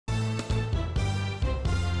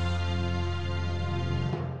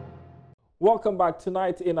Welcome back.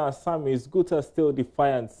 Tonight in our Sammys, Guta still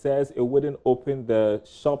defiant, says it wouldn't open the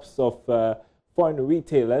shops of foreign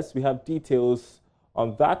retailers. We have details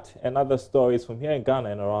on that and other stories from here in Ghana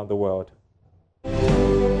and around the world.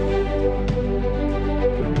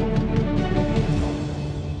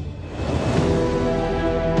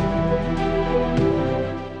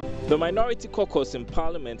 The Minority Caucus in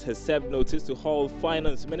Parliament has served notice to hold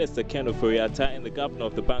Finance Minister Ken Ofori-Atta and the Governor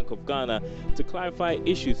of the Bank of Ghana to clarify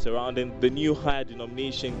issues surrounding the new higher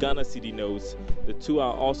denomination Ghana cedi notes. The two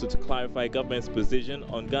are also to clarify government's position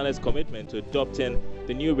on Ghana's commitment to adopting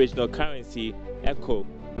the new regional currency, ECO.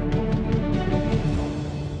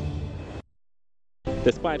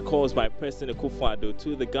 Despite calls by President Akufo-Addo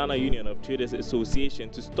to the Ghana Union of Traders Association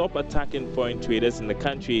to stop attacking foreign traders in the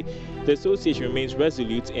country, the association remains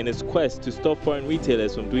resolute in its quest to stop foreign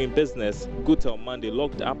retailers from doing business. Guta on Monday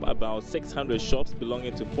locked up about 600 shops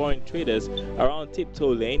belonging to foreign traders around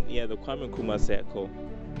Tiptoe Lane near the Kwame Nkrumah Circle.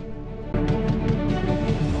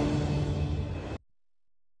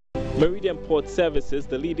 Meridian Port Services,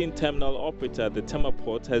 the leading terminal operator at the Tema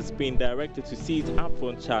Port, has been directed to cease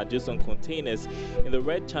upfront charges on containers in the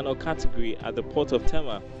Red Channel category at the Port of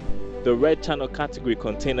Tema. The Red Channel category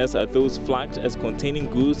containers are those flagged as containing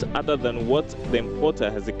goods other than what the importer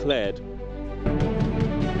has declared.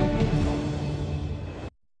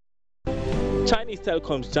 Chinese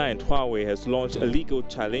telecoms giant Huawei has launched a legal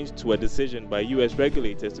challenge to a decision by U.S.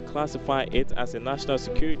 regulators to classify it as a national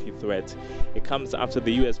security threat. It comes after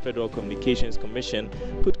the U.S. Federal Communications Commission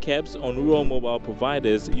put caps on rural mobile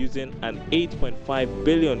providers using an $8.5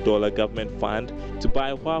 billion government fund to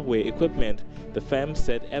buy Huawei equipment. The firm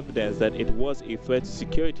said evidence that it was a threat to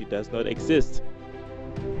security does not exist.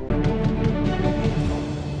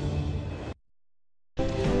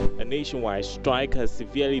 A nationwide strike has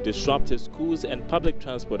severely disrupted schools and public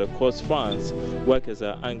transport across France. Workers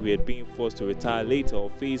are angry at being forced to retire later or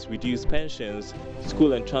face reduced pensions.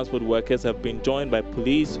 School and transport workers have been joined by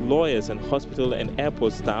police, lawyers, and hospital and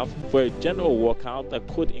airport staff for a general walkout that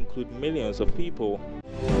could include millions of people.